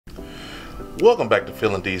Welcome back to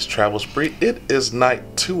Phil and D's Travel Spree. It is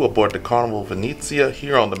night 2 aboard the Carnival Venezia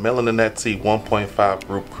here on the Melanin at Sea 1.5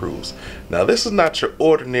 group cruise. Now this is not your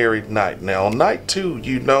ordinary night. Now on night 2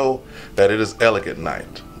 you know that it is elegant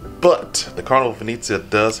night. But the Carnival Venezia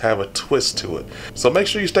does have a twist to it. So make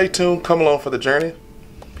sure you stay tuned, come along for the journey,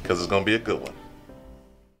 because it's going to be a good one.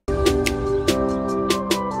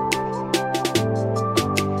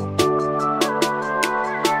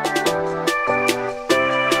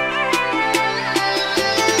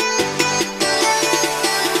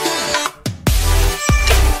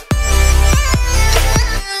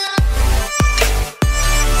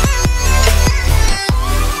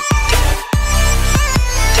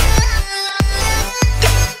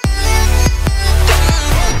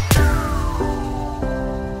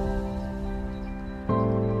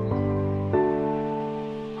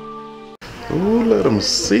 Ooh, let them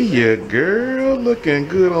see you, girl. Looking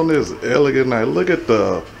good on this elegant night. Look at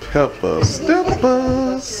the pepper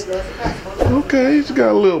steppers. Okay, she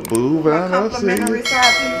got a little boob on. I see you. Look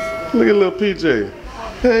at little PJ.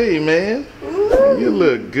 Hey, man. You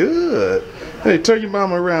look good. Hey, turn your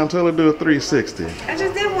mama around. Tell her to do a 360. I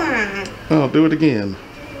just did one. Oh, do it again.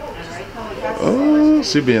 Oh,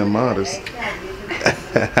 she being modest.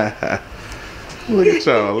 Look at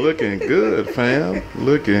y'all looking good, fam.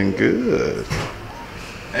 Looking good.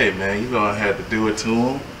 Hey, man, you gonna have to do it to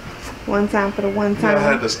him. One time for the one time. I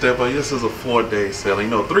had to step up. This is a 4-day sailing.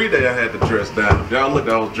 You know, 3 day I had to dress down. Y'all look,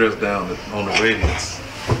 I was dressed down on the radiance.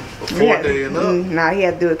 But 4 day and up. Nah, he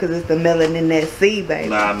had to do it because it's the Melanin at Sea, baby.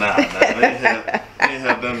 Nah. They ain't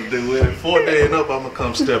have nothing to do with it. 4 day and up, I'm gonna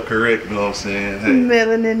come step correct. You know what I'm saying? Hey.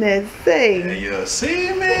 Melanin at Sea. Hey, you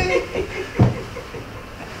see me?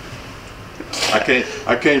 I can't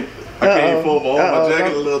fold my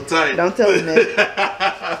jacket a little tight. Don't tell me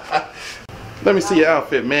that. Let me see your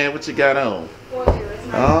outfit, man. What you got on?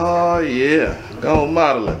 Oh yeah, go on,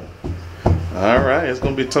 model it. All right, it's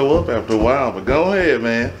gonna be toe up after a while, but go ahead,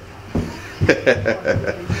 man.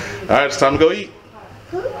 All right, it's time to go eat.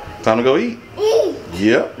 Time to go eat.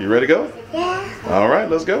 Yep, you ready to go? Yeah. All right,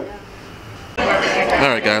 let's go.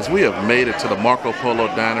 Alright guys, we have made it to the Marco Polo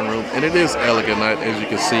dining room, and it is elegant night. As you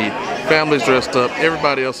can see, families dressed up,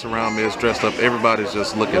 everybody else around me is dressed up, everybody's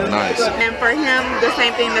just looking nice. And for him, the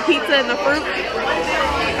same thing, the pizza and the fruit.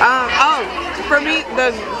 For me,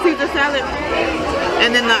 the Caesar salad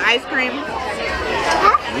and then the ice cream.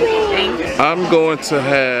 I'm going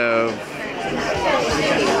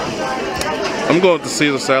to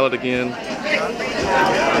Caesar salad again,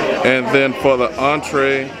 and then for the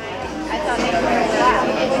entree,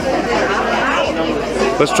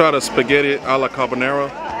 let's try the spaghetti a la carbonara.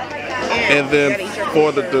 And then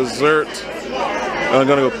for the dessert, I'm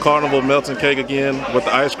gonna go Carnival melting cake again with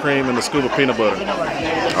the ice cream and the scoop of peanut butter.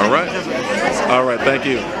 All right? All right, thank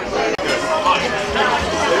you.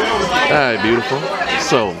 All right, beautiful.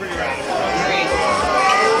 So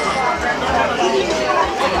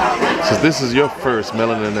this is your first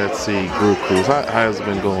Melanin at Sea group cruise. How's it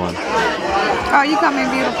been going? Oh, you come in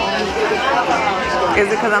beautiful. Is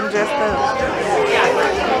it because I'm dressed up?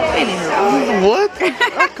 Anywho. What?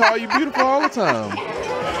 I call you beautiful all the time.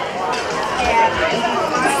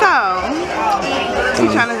 So,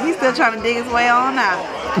 he's still trying to dig his way on out.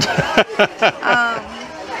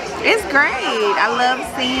 It's great. I love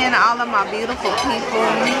seeing all of my beautiful people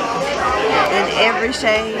in every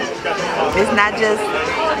shade. It's not just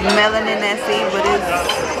Melanin at Sea, but it's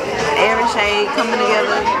every shade coming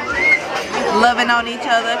together. Loving on each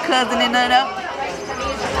other, cousining it up.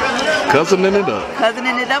 Cousining it up.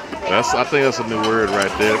 Cousining it up. I think that's a new word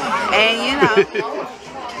right there. And you know,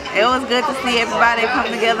 it was good to see everybody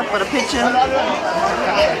come together for the picture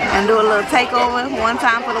and do a little takeover one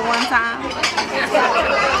time for the one time.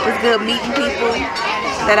 It's good meeting people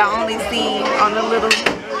that I only see on the little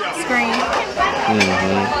screen.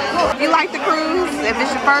 If you like the cruise, if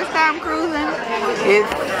it's your first time cruising, if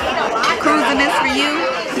cruising is for you,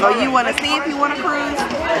 or you want to see if you want to cruise,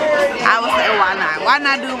 I would say why not? Why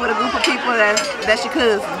not do it with a group of people that's your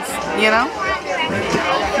cousins, you know?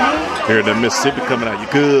 Here the Mississippi coming out, your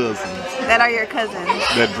cousins. That are your cousins.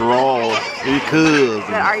 That draw, your cousins.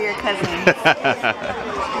 That are your cousins.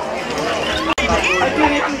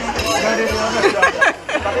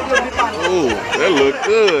 Oh, that look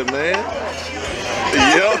good, man.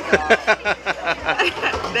 Yep.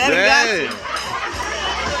 Dang.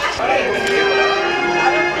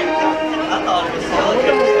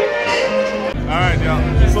 Alright, y'all.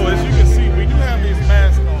 So as you can see, we do have these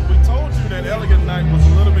masks on. We told you that Elegant Night was a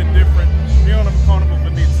little bit different here on the Carnival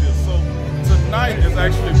Venezia. So tonight is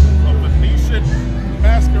actually a Venetian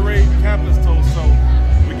masquerade captain's toast. So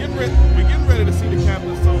we're getting ready to see the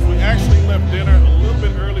captain's toast. We actually left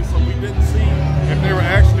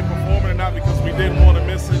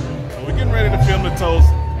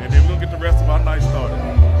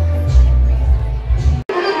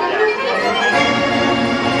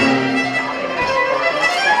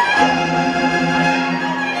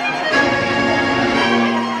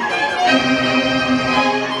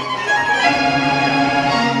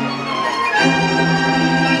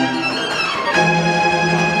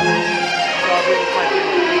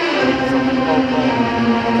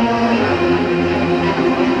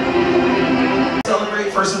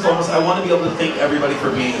First and foremost, I want to be able to thank everybody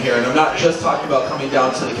for being here, and I'm not just talking about coming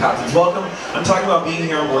down to the Captain's Welcome, I'm talking about being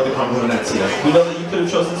here on board the Carnival VENEZIA. We know that you could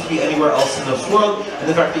have chosen to be anywhere else in this world, and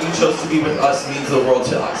the fact that you chose to be with us means the world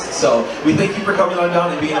to us. So we thank you for coming on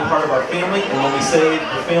down and being a part of our family, and when we say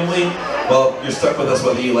the family, well, you're stuck with us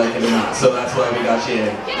whether you like it or not, so that's why we got you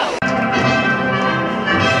in.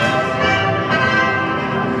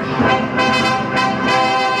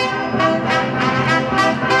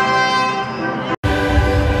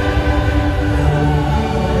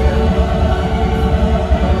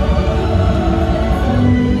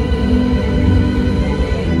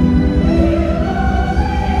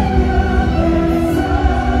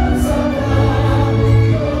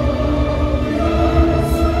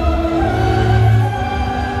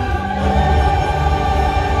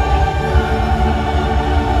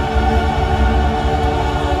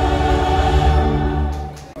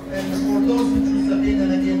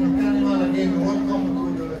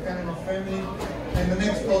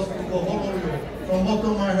 From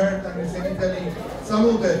bottom of my heart, I'm in Italy.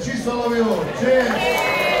 Salute, ci sono io. Cheers!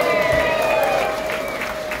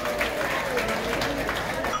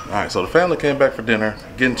 Alright, so the family came back for dinner,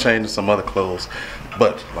 getting changed in some other clothes.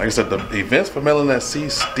 But, like I said, the events for Melanin at Sea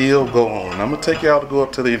still go on. I'm going to take y'all to go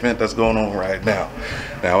up to the event that's going on right now.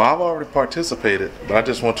 Now, I've already participated, but I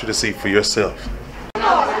just want you to see for yourself.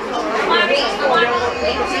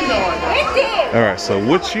 Alright, so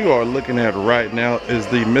what you are looking at right now is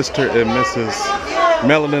the Mr. and Mrs.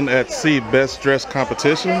 Melanin at Sea Best Dress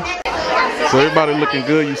Competition. So everybody looking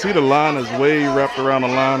good. You see the line is way wrapped around the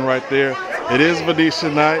line right there. It is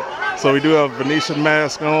Venetian night, so we do have Venetian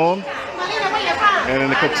mask on. And then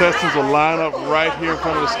the contestants will line up right here in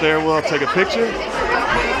front of the stairwell, take a picture.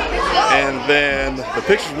 And then the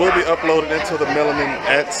pictures will be uploaded into the Melanin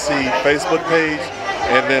at Sea Facebook page.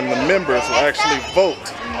 And then the members will actually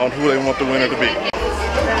vote on who they want the winner to be.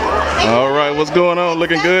 All right, what's going on?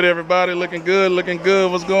 Looking good, everybody? Looking good, looking good.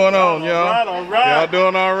 What's going on, y'all? All right. Y'all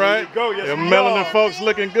doing all right? There you go. Yes, Your Melanin folks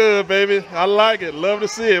looking good, baby. I like it. Love to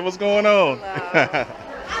see it. What's going on?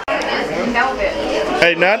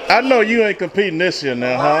 Hey, now I know you ain't competing this year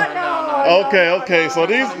now, huh? Okay. So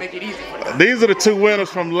these are the two winners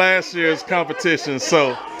from last year's competition.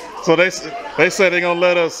 So they say they're gonna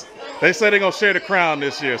let us. They say they're gonna share the crown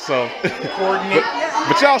this year. So,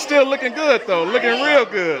 but y'all still looking good though. Looking real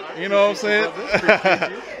good. You know what I'm saying?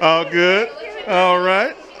 All good. All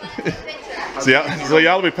right. So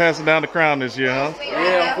y'all will be passing down the crown this year, huh?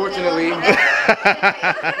 Yeah, unfortunately.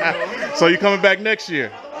 So you coming back next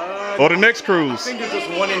year? Or the next cruise? I think it's just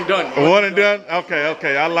one and done. One and done?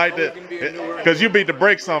 Okay. I like that. Because you beat the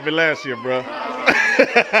brakes off me last year, bro.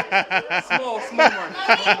 Small one.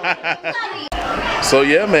 So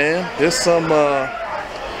yeah, man, there's some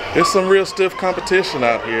real stiff competition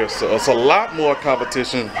out here. So it's a lot more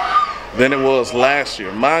competition than it was last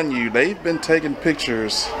year. Mind you, they've been taking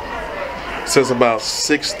pictures since about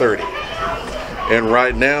 6:30. And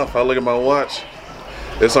right now, if I look at my watch,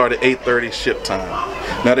 it's already 8:30 ship time.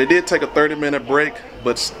 Now they did take a 30-minute break,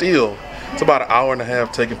 but still, it's about an hour and a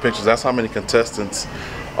half taking pictures. That's how many contestants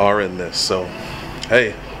are in this. So,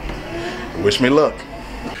 hey, wish me luck.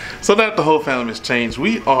 So now that the whole family has changed,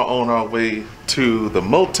 we are on our way to the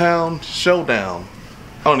Motown Showdown.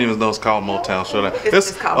 I don't even know it's called Motown Showdown.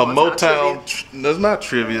 It's called a Motown. It's not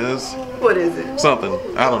trivia. It's what is it? Something.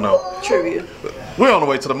 I don't know. Trivia. We're on the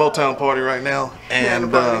way to the Motown party right now,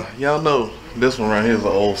 and y'all know this one right here is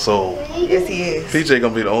an old soul. Yes, he is. PJ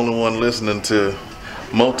gonna be the only one listening to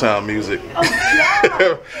Motown music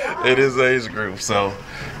in his age group. So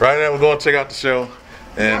right now we're going to check out the show,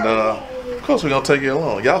 and of course we're gonna take you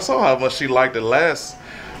along. Y'all saw how much she liked it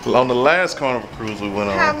on the last Carnival cruise we went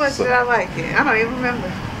on. How much did I like it? I don't even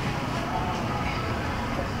remember.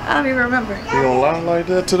 You gonna lie like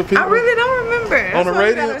that to the people? I really don't remember. On the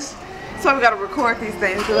radio? So we gotta record these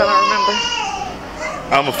things because I don't remember.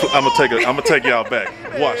 I'm gonna take y'all back.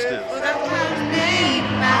 Watch this.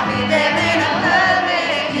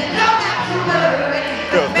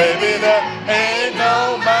 Cause baby, there ain't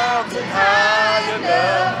no mountain high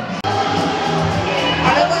enough.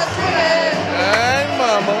 Hey,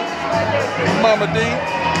 Mama D.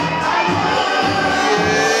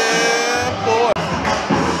 Yeah, boy.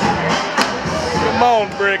 Come on,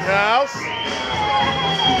 Brick House.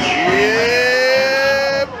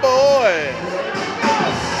 Yeah, boy.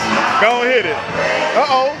 Go hit it.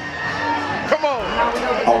 Uh-oh. Come on.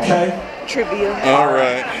 Okay. Trivia. All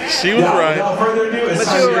right. She was right. Without further ado, it's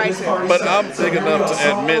But you were right too. But I'm big enough to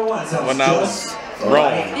admit when I was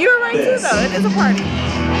wrong. You were right too, though. It is a party.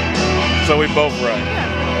 So we both right.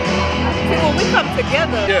 See, when we come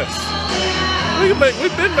together. Yes. We've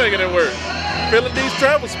been making it work. Feeling these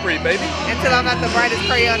travel spree, baby. Until I got the brightest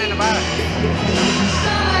crayon in the bottom.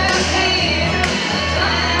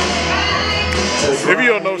 If you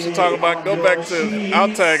don't know what she's talking about, go back to,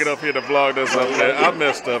 I'll tag it up here, the vlog that's up there. I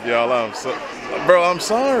messed up, y'all. Bro, I'm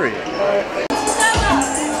sorry.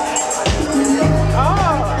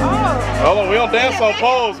 Hold on, we don't dance on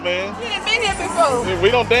poles, man. You ain't been here before. We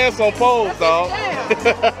don't dance on poles, dog.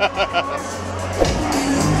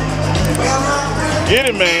 Get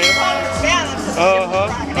it, man.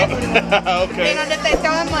 Okay. They know that they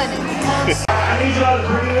throwing money. I need y'all to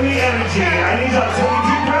bring in the energy. I need y'all to take a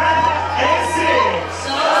deep breath and sing.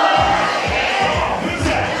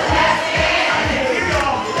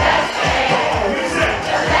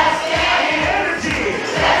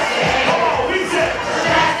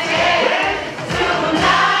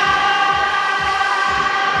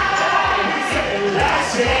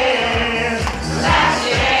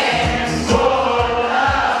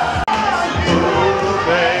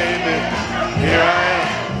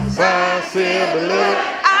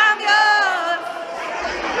 I'm yours.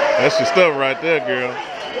 That's your stuff right there, girl.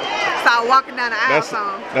 Start walking down the aisle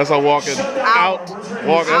song. That's our walking out.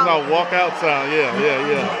 That's our walk out sound.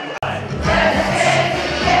 Yeah.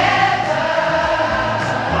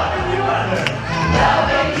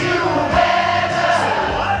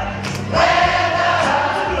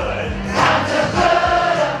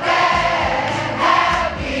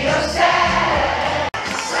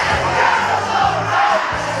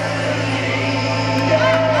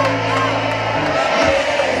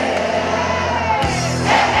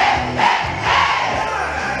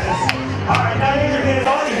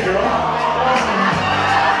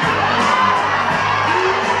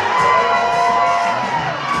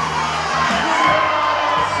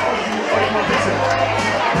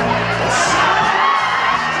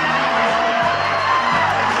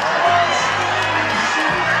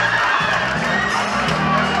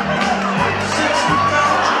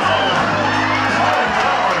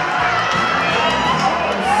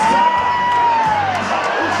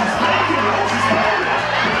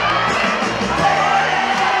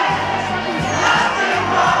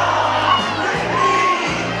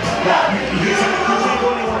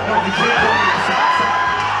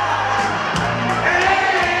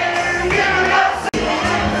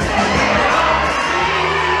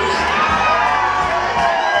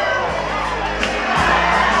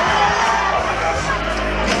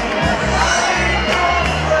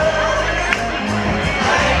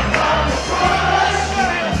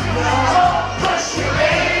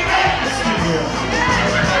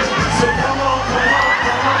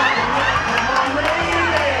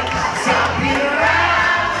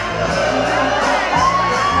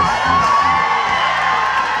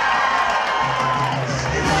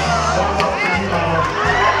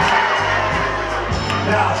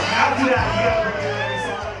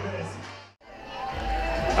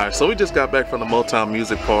 Alright, so we just got back from the Motown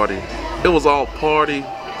music party. It was all party,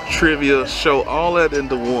 trivia, show, all that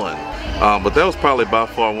into one. But that was probably by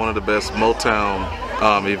far one of the best Motown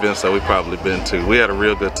events that we've probably been to. We had a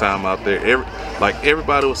real good time out there.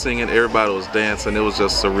 Everybody was singing, everybody was dancing. It was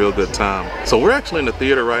just a real good time. So we're actually in the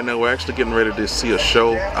theater right now. We're actually getting ready to see a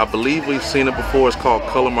show. I believe we've seen it before. It's called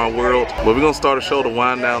Color My World. But we're gonna start a show to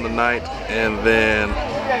wind down the night, and then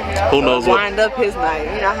who knows what. Wind up his night.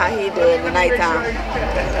 You know how he do it in the nighttime.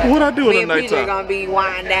 What I do in the Me and PJ nighttime? gonna be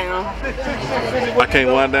wind down. I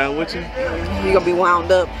can't wind down with you? You gonna be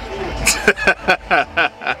wound up.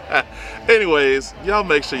 Anyways, y'all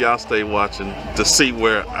make sure y'all stay watching to see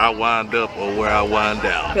where I wind up or where I wind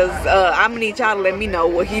down. Cause I'm gonna need y'all to let me know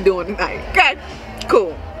what he doing tonight. Okay,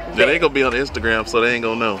 cool. Yeah, they ain't gonna be on Instagram, so they ain't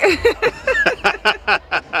gonna know.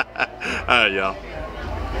 Alright, y'all.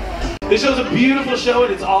 This show's a beautiful show,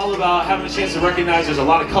 and it's all about having a chance to recognize there's a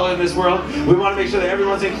lot of color in this world. We want to make sure that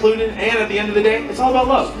everyone's included, and at the end of the day, it's all about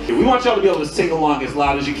love. We want y'all to be able to sing along as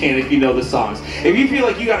loud as you can if you know the songs. If you feel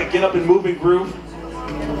like you gotta get up and move and groove,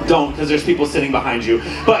 don't, because there's people sitting behind you.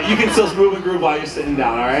 But you can still move and groove while you're sitting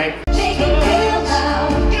down, alright?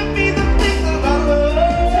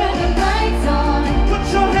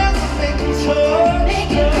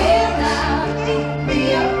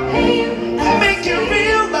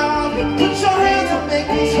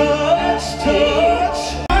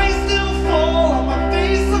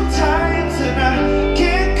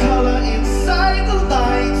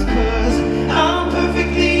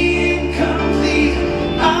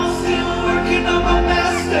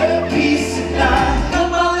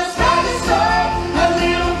 Come on, let's rock this world a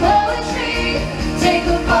little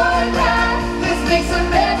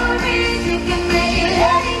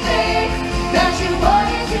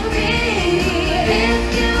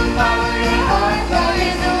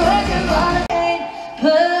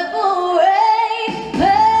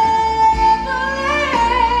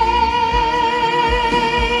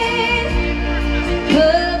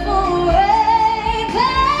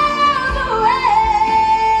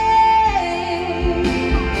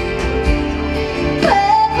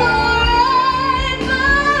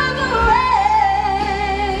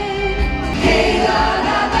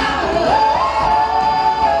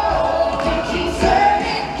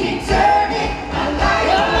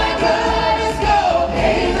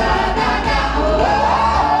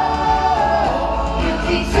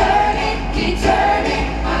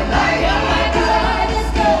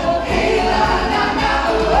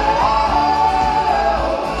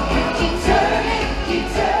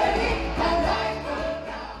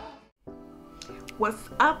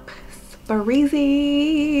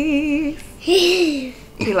Reese's. He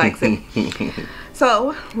likes it.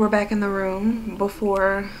 So we're back in the room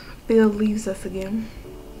before Phil leaves us again.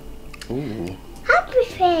 Ooh. Happy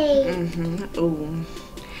face. Ooh.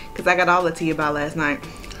 Cause I got all the tea about last night.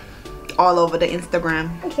 All over the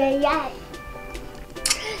Instagram. Okay, yeah.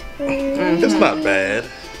 It's not bad,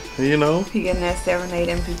 you know. He getting that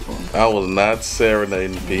serenading people. I was not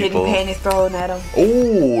serenading people. Getting panties thrown at him.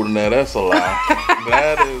 Ooh, now that's a lie.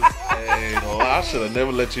 That is a lie. I should have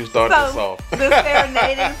never let you start this off. The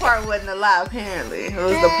serenading part wasn't a lie, apparently. It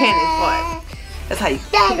was the panties part. That's how you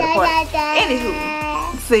pick it apart.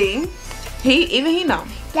 Anywho, see, he know.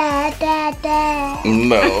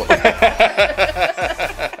 No.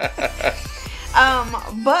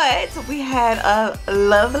 But we had a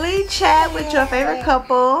lovely chat with your favorite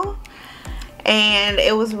couple, and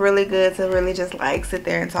it was really good to really just like sit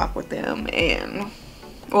there and talk with them, and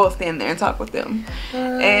stand there and talk with them,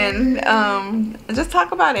 and just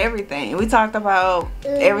talk about everything. We talked about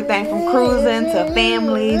everything from cruising to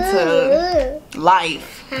family to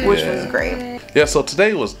life, which was great. Yeah, so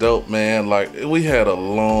today was dope, man. Like, we had a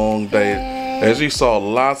long day. As you saw,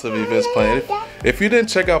 lots of events planned. If you didn't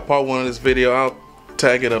check out part 1 of this video, I'll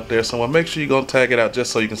tag it up there somewhere. Make sure you're gonna tag it out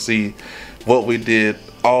just so you can see what we did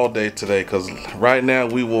all day today, because right now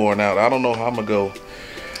we worn out. I don't know how I'm gonna go.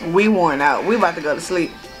 We worn out. We about to go to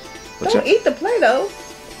sleep. But Don't eat the Play-Doh.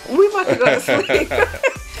 We about to go to sleep.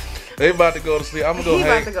 They about to go to sleep. I'm gonna go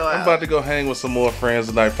hang. I'm about to go hang with some more friends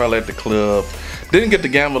tonight. Probably at the club. Didn't get to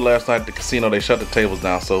gamble last night at the casino. They shut the tables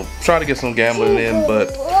down. So try to get some gambling in.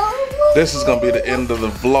 But this is gonna be the end of the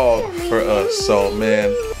vlog for us. So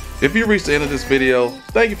man, if you reached the end of this video,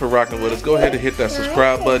 thank you for rocking with us. Go ahead and hit that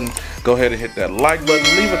subscribe button. Go ahead and hit that like button.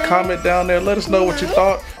 Leave a comment down there. Let us know what you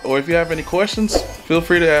thought. Or if you have any questions, feel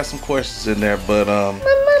free to ask some questions in there. But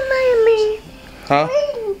Mommy. huh?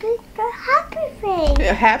 Happy face.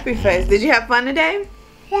 A happy face. Did you have fun today?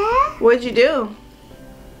 Yeah. What'd you do?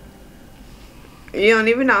 You don't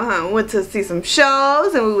even know, huh? We went to see some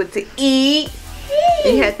shows and we went to eat.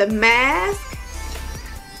 You had the mask.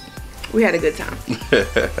 We had a good time.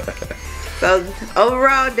 So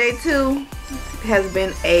overall, day 2 has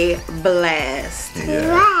been a blast.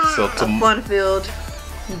 Yeah. So A fun-filled,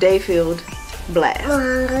 day-filled blast.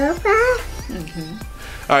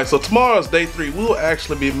 All right, so tomorrow's day 3. We will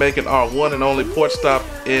actually be making our one and only port stop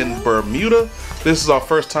in Bermuda. This is our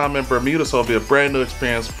first time in Bermuda, so it'll be a brand new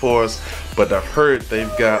experience for us. But I've heard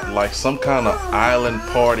they've got like some kind of island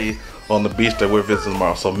party on the beach that we're visiting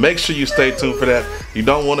tomorrow. So make sure you stay tuned for that. You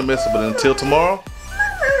don't want to miss it. But until tomorrow,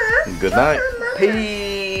 good night.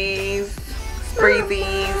 Peace.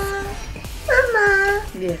 Spreezies. Mama.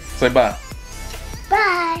 Yes. Say bye.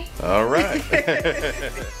 Bye. All right.